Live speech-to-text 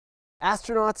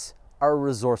Astronauts are a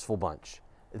resourceful bunch.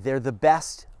 They're the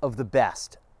best of the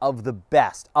best of the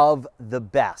best of the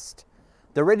best.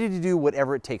 They're ready to do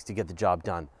whatever it takes to get the job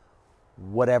done.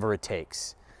 Whatever it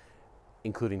takes,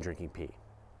 including drinking pee.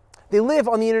 They live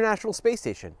on the International Space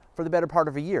Station for the better part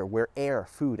of a year, where air,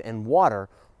 food, and water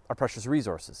are precious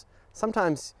resources.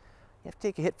 Sometimes you have to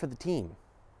take a hit for the team.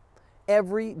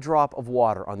 Every drop of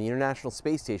water on the International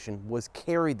Space Station was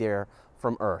carried there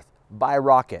from Earth by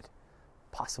rocket,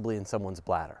 possibly in someone's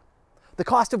bladder. The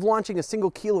cost of launching a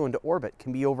single kilo into orbit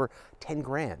can be over 10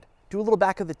 grand. Do a little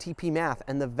back of the TP math,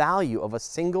 and the value of a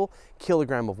single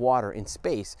kilogram of water in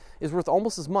space is worth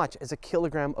almost as much as a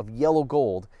kilogram of yellow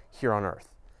gold here on Earth.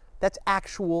 That's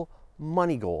actual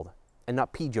money gold and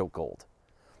not pee joke gold.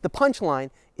 The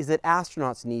punchline is that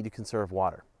astronauts need to conserve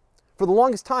water. For the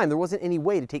longest time, there wasn't any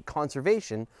way to take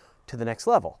conservation to the next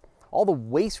level. All the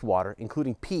wastewater,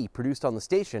 including pee produced on the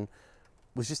station,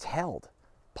 was just held,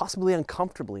 possibly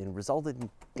uncomfortably, and resulted in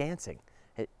dancing.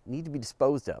 It needed to be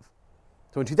disposed of.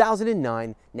 So in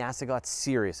 2009, NASA got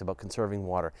serious about conserving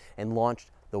water and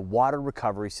launched the water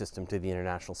recovery system to the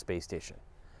International Space Station.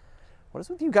 What is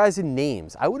with you guys in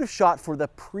names? I would have shot for the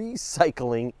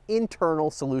PreCycling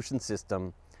Internal Solution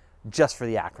System just for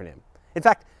the acronym. In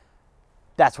fact,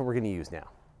 that's what we're going to use now.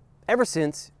 Ever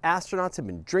since, astronauts have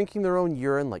been drinking their own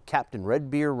urine like Captain Red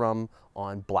Beer rum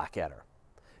on Blackadder.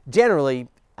 Generally,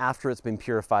 after it's been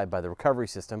purified by the recovery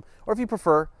system, or if you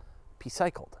prefer,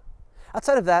 PreCycled.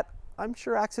 Outside of that, I'm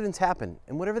sure accidents happen,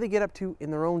 and whatever they get up to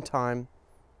in their own time,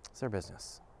 it's their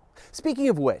business. Speaking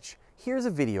of which, here's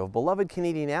a video of beloved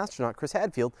Canadian astronaut Chris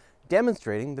Hadfield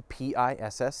demonstrating the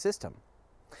PISS system.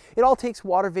 It all takes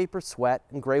water vapor, sweat,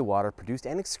 and gray water produced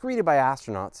and excreted by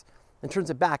astronauts and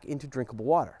turns it back into drinkable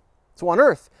water. So on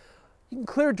Earth, you can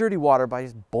clear dirty water by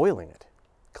just boiling it.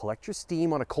 Collect your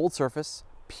steam on a cold surface,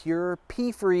 pure,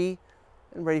 pee-free,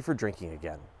 and ready for drinking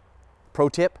again. Pro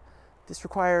tip, this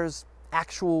requires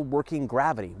actual working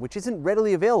gravity, which isn't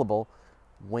readily available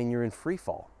when you're in free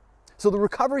fall. So the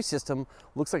recovery system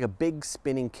looks like a big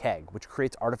spinning keg, which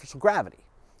creates artificial gravity.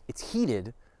 It's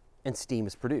heated and steam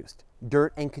is produced.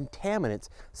 Dirt and contaminants,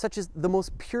 such as the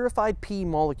most purified pee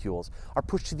molecules, are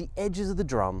pushed to the edges of the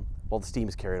drum while the steam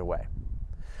is carried away.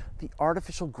 The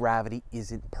artificial gravity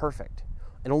isn't perfect,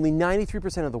 and only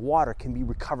 93% of the water can be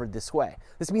recovered this way.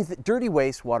 This means that dirty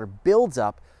wastewater builds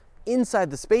up inside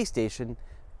the space station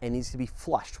and needs to be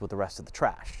flushed with the rest of the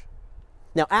trash.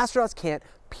 Now, astronauts can't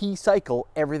PreCycle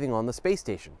everything on the space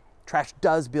station. Trash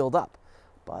does build up,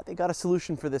 but they got a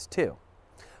solution for this too.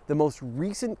 The most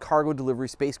recent cargo delivery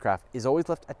spacecraft is always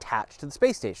left attached to the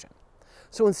space station.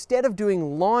 So instead of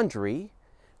doing laundry,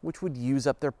 which would use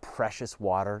up their precious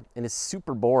water and is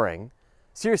super boring,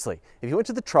 seriously, if you went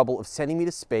to the trouble of sending me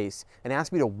to space and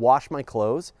asked me to wash my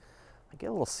clothes, I'd get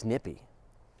a little snippy.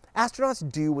 Astronauts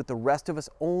do what the rest of us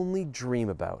only dream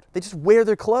about. They just wear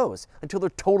their clothes until they're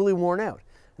totally worn out,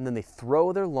 and then they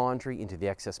throw their laundry into the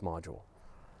excess module.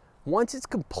 Once it's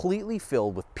completely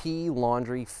filled with pee,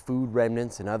 laundry, food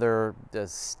remnants, and other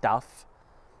stuff,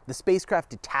 the spacecraft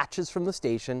detaches from the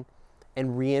station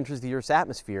and re-enters the Earth's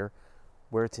atmosphere,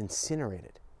 where it's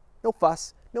incinerated. No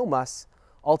fuss, no muss.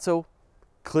 Also,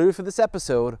 clearly for this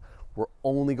episode, we're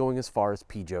only going as far as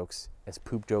pee jokes, as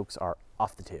poop jokes are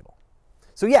off the table.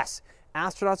 So yes,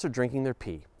 astronauts are drinking their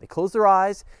pee. They close their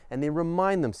eyes and they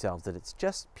remind themselves that it's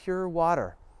just pure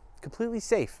water, completely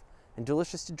safe and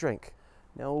delicious to drink.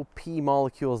 No pee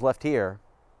molecules left here.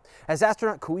 As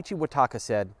astronaut Koichi Wataka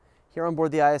said, here on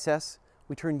board the ISS,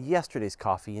 we turned yesterday's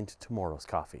coffee into tomorrow's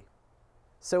coffee.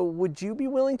 So would you be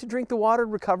willing to drink the water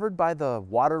recovered by the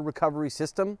water recovery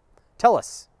system? Tell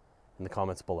us in the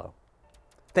comments below.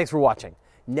 Thanks for watching.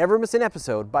 Never miss an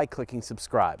episode by clicking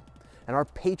subscribe. And our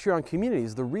Patreon community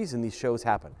is the reason these shows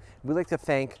happen. We'd like to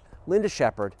thank Linda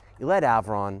Shepard, Elette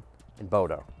Avron, and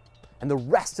Bodo, and the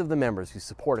rest of the members who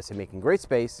support us in making great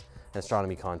space and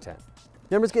astronomy content.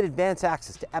 Members get advance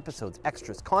access to episodes,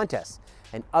 extras, contests,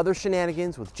 and other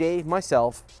shenanigans with Jay,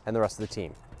 myself, and the rest of the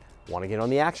team. Want to get on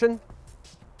the action?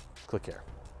 Click here.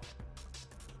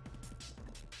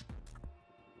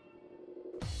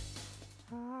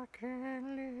 I can't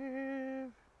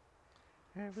live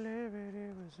if liberty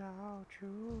without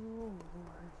you.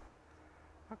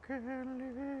 I can't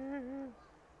live,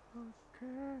 I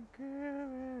can't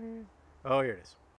give it. Oh, here it is.